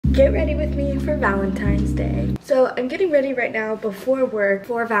Get ready with me for Valentine's Day. So I'm getting ready right now before work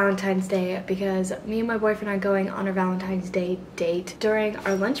for Valentine's Day because me and my boyfriend are going on a Valentine's Day date during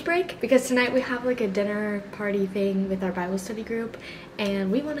our lunch break because tonight we have like a dinner party thing with our Bible study group and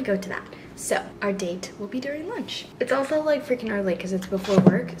we want to go to that. So our date will be during lunch. It's also like freaking early because it's before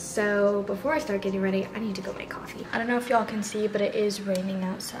work. So before I start getting ready, I need to go make coffee. I don't know if y'all can see, but it is raining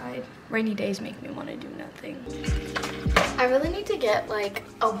outside. Rainy days make me want to do nothing. I really need to get like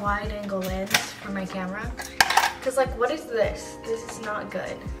a wide angle lens for my camera. Cause like, what is this? This is not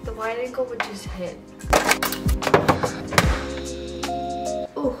good. The wide angle would just hit.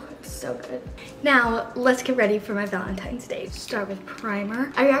 Ooh, so good. Now, let's get ready for my Valentine's Day. Start with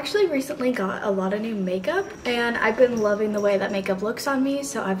primer. I actually recently got a lot of new makeup and I've been loving the way that makeup looks on me,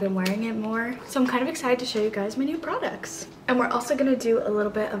 so I've been wearing it more. So I'm kind of excited to show you guys my new products. And we're also gonna do a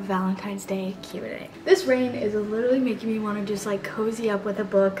little bit of Valentine's Day Q&A. This rain is literally making me want to just like cozy up with a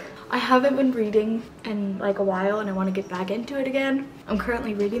book. I haven't been reading in like a while and I want to get back into it again. I'm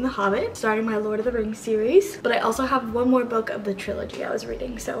currently reading The Hobbit, starting my Lord of the Rings series, but I also have one more book of the trilogy I was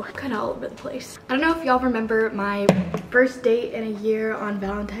reading, so I'm kind of all over the place. I don't know if y'all remember my first date in a year on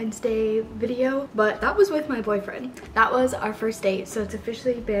Valentine's Day video, but that was with my boyfriend. That was our first date, so it's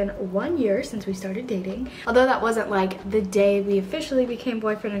officially been 1 year since we started dating. Although that wasn't like the day we officially became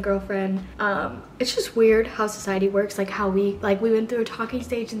boyfriend and girlfriend. It's just weird how society works, like how we went through a talking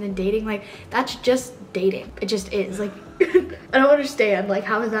stage and then dating. Like, that's just dating. It just is. Like, I don't understand, like,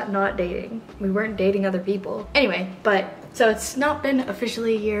 how is that not dating? We weren't dating other people. Anyway, but so it's not been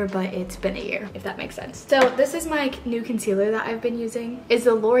officially a year, but it's been a year, if that makes sense. So this is my new concealer that I've been using. It's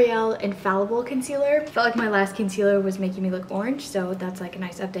the L'Oreal Infallible Concealer. I felt like my last concealer was making me look orange, so that's like a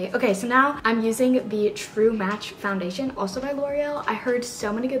nice update. Okay, so now I'm using the True Match Foundation, also by L'Oreal. I heard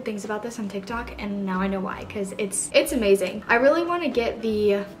so many good things about this on TikTok, and now I know why, because it's amazing. I really want to get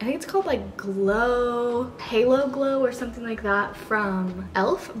the, I think it's called like Halo Glow or something like that from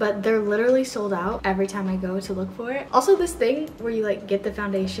e.l.f., but they're literally sold out every time I go to look for it. Also, this thing where you like get the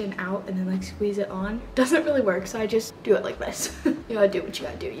foundation out and then like squeeze it on doesn't really work, so I just do it like this. You gotta do what you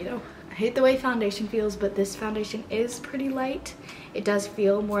gotta do, you know? I hate the way foundation feels, but this foundation is pretty light. It does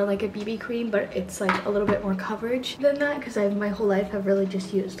feel more like a BB cream, but it's like a little bit more coverage than that because my whole life I've really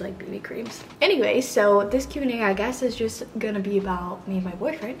just used like BB creams. Anyway, so this Q&A I guess is just gonna be about me and my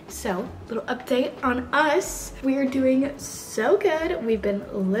boyfriend. So, little update on us. We are doing so good. We've been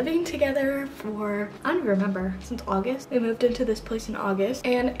living together for, I don't even remember, since August. We moved into this place in August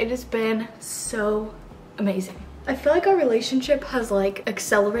and it has been so amazing. I feel like our relationship has like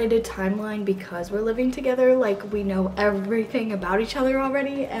accelerated timeline because we're living together. Like, we know everything about each other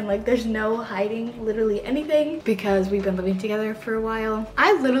already and like there's no hiding literally anything because we've been living together for a while.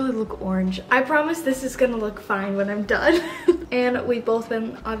 I literally look orange. I promise this is gonna look fine when I'm done. And we've both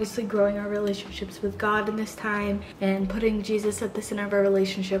been obviously growing our relationships with God in this time, and putting Jesus at the center of our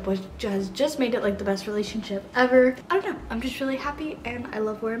relationship has just made it like the best relationship ever. I don't know, I'm just really happy and I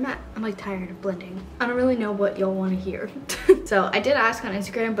love where I'm at. I'm like tired of blending. I don't really know what y'all want to hear. So I did ask on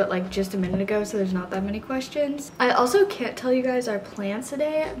Instagram, but like just a minute ago, so there's not that many questions. I also can't tell you guys our plans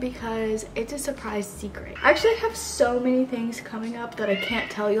today because it's a surprise secret. I actually have so many things coming up that I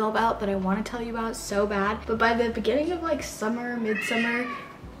can't tell you all about that I want to tell you about so bad, but by the beginning of like summer, midsummer,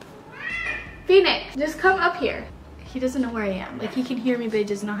 Phoenix, just come up here. He doesn't know where I am. Like, he can hear me, but he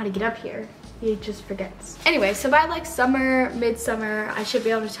doesn't know how to get up here. He just forgets. Anyway, so by like summer, midsummer, I should be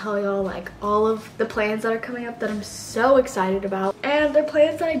able to tell y'all like all of the plans that are coming up that I'm so excited about. And they're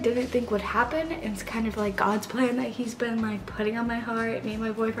plans that I didn't think would happen. It's kind of like God's plan that he's been like putting on my heart, me and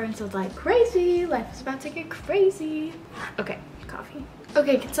my boyfriend. So it's like crazy, life is about to get crazy. Okay, coffee.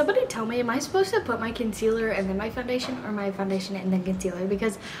 Okay, can somebody tell me, am I supposed to put my concealer and then my foundation, or my foundation and then concealer?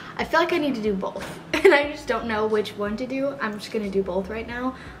 Because I feel like I need to do both and I just don't know which one to do. I'm just gonna do both right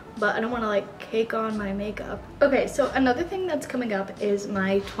now, but I don't want to like cake on my makeup. Okay, so another thing that's coming up is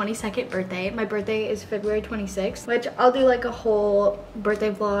my 22nd birthday. My birthday is February 26th, which I'll do like a whole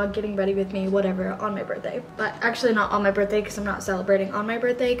birthday vlog, getting ready with me, whatever, on my birthday. But actually not on my birthday because I'm not celebrating on my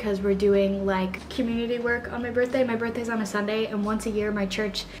birthday because we're doing like community work on my birthday. My birthday's on a Sunday, and once a year my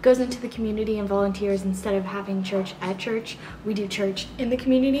church goes into the community and volunteers. Instead of having church at church, we do church in the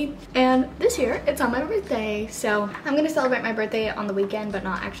community. And this year it's on my birthday, so I'm gonna celebrate my birthday on the weekend, but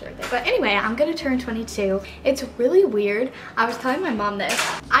not actually. But anyway, I'm gonna turn 22. It's really weird. I was telling my mom this.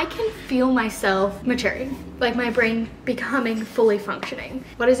 I can feel myself maturing, like my brain becoming fully functioning.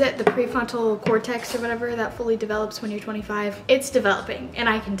 What is it? The prefrontal cortex or whatever that fully develops when you're 25. It's developing, and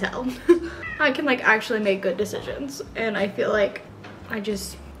I can tell. I can like actually make good decisions, and I feel like I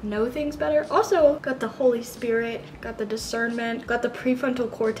just know things better. Also got the Holy Spirit, got the discernment, got the prefrontal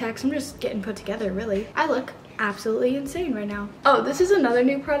cortex. I'm just getting put together, really. I look absolutely insane right now. Oh, this is another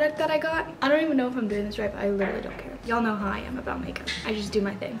new product that I got. I don't even know if I'm doing this right, but I literally don't care. Y'all know how I am about makeup. I just do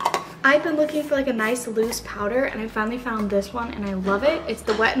my thing. I've been looking for like a nice loose powder, and I finally found this one and I love it. It's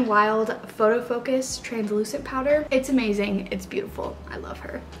the Wet n Wild Photo Focus Translucent Powder. It's amazing. It's beautiful. I love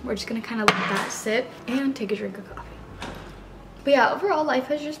her. We're just gonna kind of let that sit and take a drink of coffee. But yeah, overall life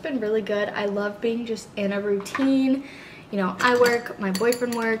has just been really good. I love being just in a routine. You know, I work, my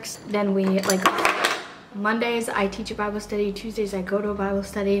boyfriend works, then we like Mondays I teach a Bible study, Tuesdays I go to a Bible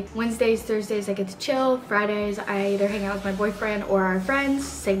study, Wednesdays, Thursdays I get to chill, Fridays I either hang out with my boyfriend or our friends,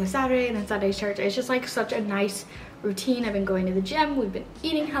 same with Saturday, and then Sunday's church. It's just like such a nice routine. I've been going to the gym, we've been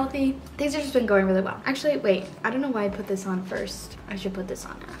eating healthy. Things have just been going really well. Actually, wait, I don't know why I put this on first. I should put this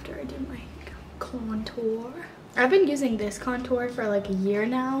on after I do my contour. I've been using this contour for like a year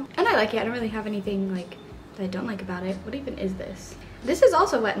now, and I like it. I don't really have anything like that I don't like about it. What even is this? This is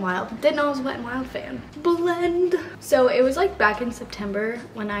also Wet n Wild. Didn't know I was a Wet n Wild fan. Blend. So it was like back in September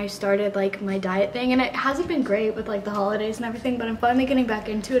when I started like my diet thing, and it hasn't been great with like the holidays and everything, but I'm finally getting back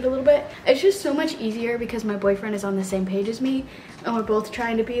into it a little bit. It's just so much easier because my boyfriend is on the same page as me, and we're both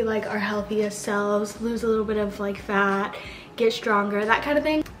trying to be like our healthiest selves, lose a little bit of like fat, get stronger, that kind of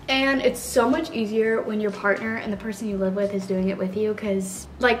thing. And it's so much easier when your partner and the person you live with is doing it with you, because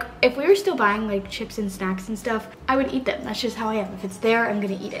like if we were still buying like chips and snacks and stuff, I would eat them. That's just how I am. If it's there, I'm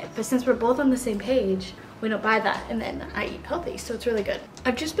gonna eat it. But since we're both on the same page, we don't buy that, and then I eat healthy, so it's really good.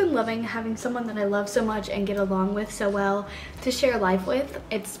 I've just been loving having someone that I love so much and get along with so well to share life with.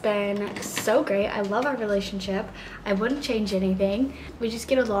 It's been so great. I love our relationship. I wouldn't change anything. We just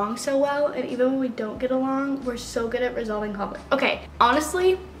get along so well, and even when we don't get along, we're so good at resolving conflict. Okay,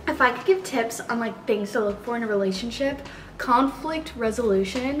 honestly, if I could give tips on like things to look for in a relationship, conflict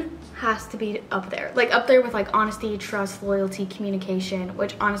resolution has to be up there. Like up there with like honesty, trust, loyalty, communication,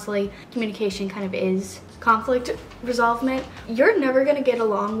 which honestly, communication kind of is conflict resolvement. You're never gonna get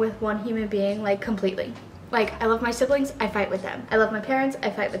along with one human being like completely. Like, I love my siblings, I fight with them. I love my parents, I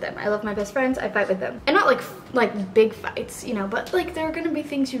fight with them. I love my best friends, I fight with them. And not like big fights, you know, but like there are gonna be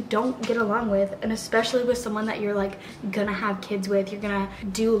things you don't get along with, and especially with someone that you're like gonna have kids with, you're gonna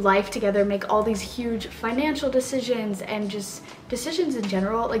do life together, make all these huge financial decisions and just decisions in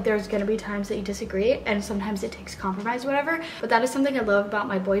general. Like there's gonna be times that you disagree, and sometimes it takes compromise, whatever. But that is something I love about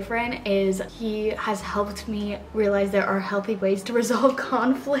my boyfriend, is he has helped me realize there are healthy ways to resolve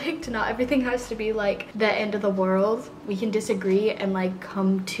conflict. Not everything has to be like the end of the world. We can disagree and like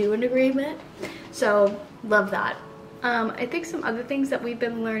come to an agreement. So love that. I think some other things that we've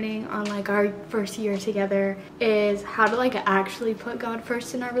been learning on like our first year together is how to like actually put God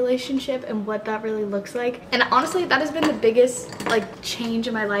first in our relationship and what that really looks like. And honestly, that has been the biggest like change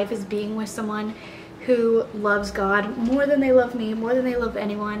in my life, is being with someone who loves God more than they love me, more than they love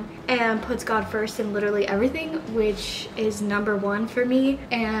anyone, and puts God first in literally everything, which is number one for me.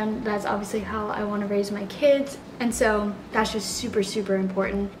 And that's obviously how I want to raise my kids. And so that's just super, super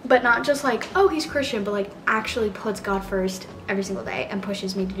important. But not just like, oh, he's Christian, but like actually puts God first every single day and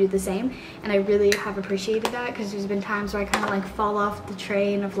pushes me to do the same. And I really have appreciated that, because there's been times where I kind of like fall off the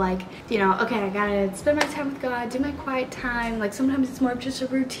train of like, you know, okay, I gotta spend my time with God, do my quiet time. Like sometimes it's more of just a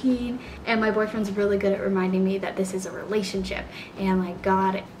routine. And my boyfriend's really good at reminding me that this is a relationship and like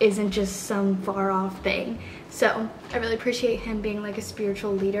God isn't just some far off thing. So I really appreciate him being like a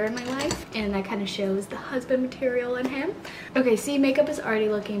spiritual leader in my life, and that kind of shows the husband material in him. Okay, see, makeup is already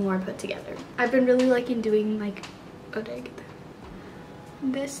looking more put together. I've been really liking doing like, oh, did I get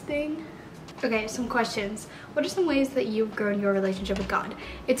this thing? Okay, some questions. What are some ways that you've grown your relationship with God?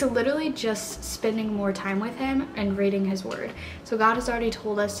 It's literally just spending more time with him and reading his word. So God has already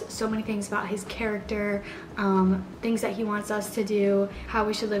told us so many things about his character, things that he wants us to do, how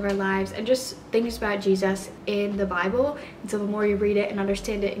we should live our lives, and just things about Jesus in the Bible. And so the more you read it and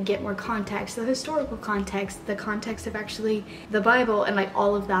understand it and get more context, the historical context, the context of actually the Bible, and like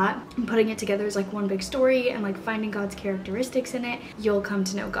all of that, and putting it together as like one big story and like finding God's characteristics in it, you'll come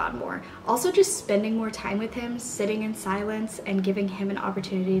to know God more. Also, just spending more time with him, sitting in silence and giving him an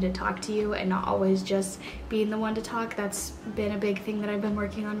opportunity to talk to you, and not always just being the one to talk. That's been a big thing that I've been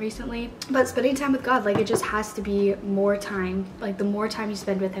working on recently. But spending time with God, like it just has to be more time. Like the more time you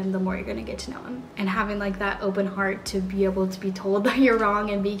spend with him, the more you're gonna get to know him. And having like that open heart to be able to be told that you're wrong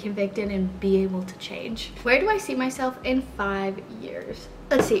and be convicted and be able to change. Where do I see myself in 5 years?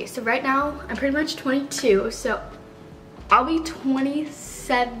 Let's see, so right now I'm pretty much 22, so I'll be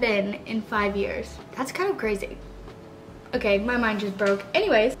 27 in 5 years. That's kind of crazy. Okay, my mind just broke.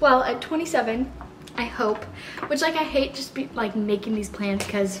 Anyways, well, at 27, I hope. Which, like, I hate just making these plans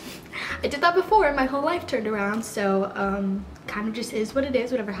because I did that before and my whole life turned around. So kind of just is what it is.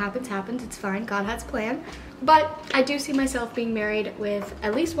 Whatever happens, happens. It's fine. God has a plan. But I do see myself being married with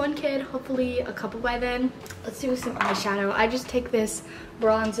at least one kid, hopefully a couple by then. Let's do some eyeshadow. I just take this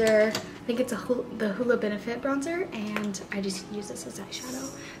bronzer. I think it's the Hoola Benefit bronzer, and I just use this as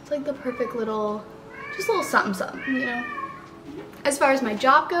eyeshadow. It's like the perfect little, just a little something something, you know. As far as my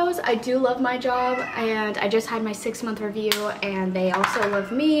job goes, I do love my job, and I just had my 6-month review, and they also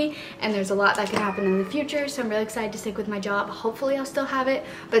love me, and there's a lot that could happen in the future, so I'm really excited to stick with my job. Hopefully I'll still have it,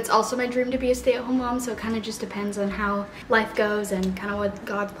 but it's also my dream to be a stay-at-home mom, so it kind of just depends on how life goes and kind of what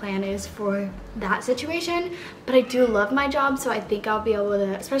God's plan is for that situation. But I do love my job, so I think I'll be able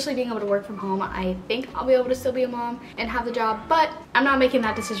to, especially being able to work from home, I think I'll be able to still be a mom and have the job, but I'm not making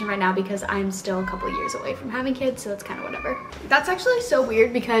that decision right now because I'm still a couple years away from having kids, so it's kind of whatever. That's actually so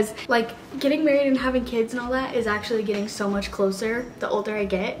weird because like getting married and having kids and all that is actually getting so much closer the older I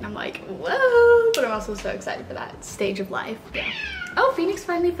get, and I'm like, whoa, but I'm also so excited for that stage of life. Yeah. Oh, Phoenix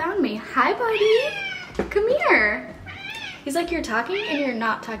finally found me. Hi, buddy. Come here. He's like, you're talking and you're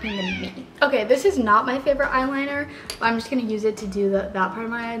not talking to me. Okay, this is not my favorite eyeliner, but I'm just gonna use it to do that part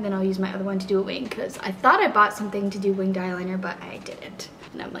of my eye, and then I'll use my other one to do a wing, because I thought I bought something to do winged eyeliner, but I didn't.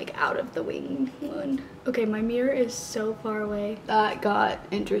 And I'm like out of the wing one. Okay, my mirror is so far away. That got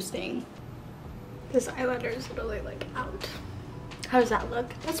interesting. This eyeliner is literally like out. How does that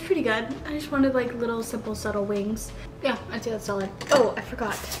look? That's pretty good. I just wanted like little simple subtle wings. Yeah, I'd say that's solid. Oh, I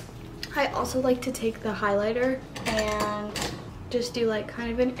forgot. I also like to take the highlighter and just do like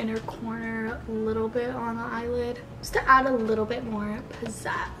kind of an inner corner a little bit on the eyelid, just to add a little bit more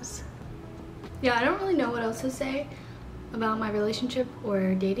pizzazz. Yeah, I don't really know what else to say about my relationship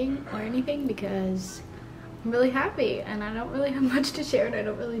or dating or anything because I'm really happy and I don't really have much to share, and I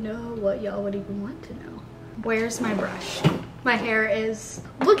don't really know what y'all would even want to know. Where's my brush? My hair is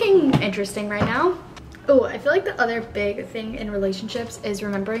looking interesting right now. Oh, I feel like the other big thing in relationships is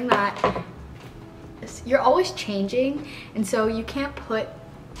remembering that you're always changing, and so you can't put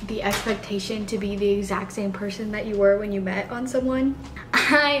the expectation to be the exact same person that you were when you met on someone.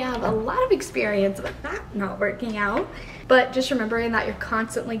 I have a lot of experience with that not working out, but just remembering that you're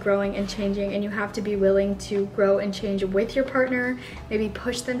constantly growing and changing, and you have to be willing to grow and change with your partner, maybe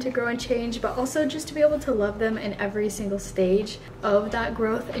push them to grow and change, but also just to be able to love them in every single stage of that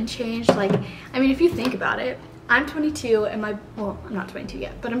growth and change. Like, I mean, if you think about it, I'm 22 and well, I'm not 22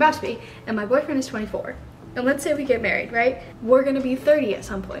 yet, but I'm about to be, and my boyfriend is 24. And let's say we get married, right? We're gonna be 30 at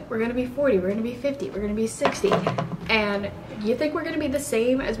some point. We're gonna be 40, we're gonna be 50, we're gonna be 60. And you think we're gonna be the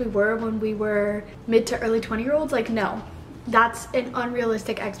same as we were when we were mid to early 20-year-olds? Like, no. That's an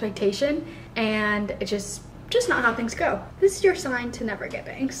unrealistic expectation, and it's just not how things go. This is your sign to never get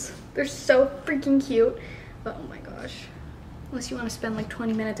bangs. They're so freaking cute, but oh my gosh. Unless you want to spend like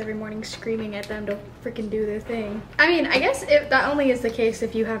 20 minutes every morning screaming at them to freaking do their thing. I mean, I guess that only is the case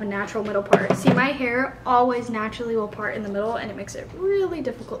if you have a natural middle part. See, my hair always naturally will part in the middle, and it makes it really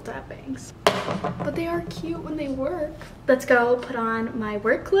difficult to have bangs. But they are cute when they work. Let's go put on my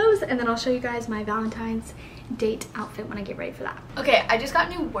work clothes, and then I'll show you guys my Valentine's date outfit when I get ready for that. Okay, I just got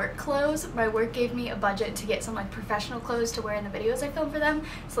new work clothes. My work gave me a budget to get some like professional clothes to wear in the videos I film for them.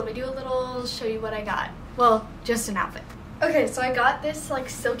 So let me do a little, show you what I got. Well, just an outfit. Okay, so I got this like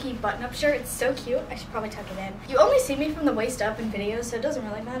silky button-up shirt. It's so cute. I should probably tuck it in. You only see me from the waist up in videos, so it doesn't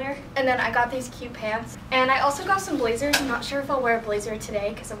really matter. And then I got these cute pants. And I also got some blazers. I'm not sure if I'll wear a blazer today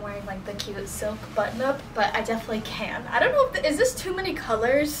because I'm wearing like the cute silk button-up, but I definitely can. I don't know if is this too many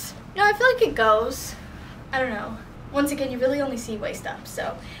colors? No, I feel like it goes. I don't know. Once again, you really only see waist up.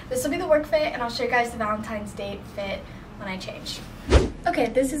 So this will be the work fit, and I'll show you guys the Valentine's Day fit when I change. Okay,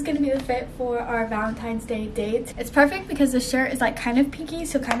 this is gonna be the fit for our Valentine's Day date. It's perfect because the shirt is like kind of pinky,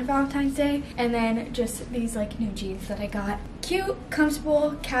 so kind of Valentine's Day, and then just these like new jeans that I got. Cute,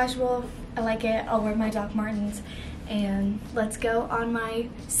 comfortable, casual. I like it. I'll wear my Doc Martens, and let's go on my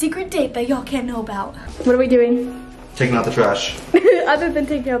secret date that y'all can't know about. What are we doing? Taking out the trash. Other than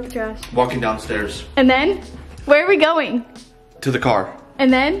taking out the trash. Walking downstairs. And then? Where are we going? To the car.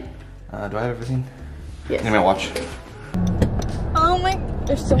 And then? Do I have everything? Yes. Give me a watch. Oh my,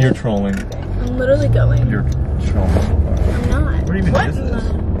 there's so You're much. trolling. I'm literally going. You're trolling. I'm not. What even is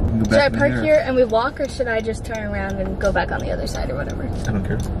this? Should I park here and we walk, or should I just turn around and go back on the other side or whatever? I don't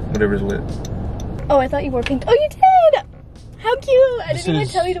care. Whatever's lit. Oh, I thought you wore pink. Oh, you did! How cute! I didn't even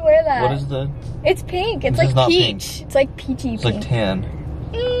tell you to wear that. What is the? It's pink. It's like peach. Pink. It's like peachy it's pink. It's like tan.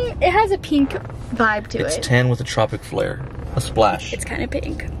 It has a pink vibe to it. It's tan with a tropic flair. A splash. It's kind of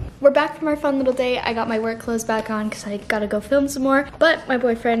pink. we're back from our fun little day. I got my work clothes back on because I gotta go film some more. But my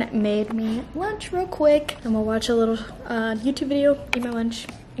boyfriend made me lunch real quick. And we'll watch a little YouTube video, eat my lunch,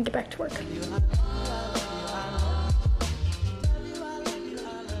 and get back to work.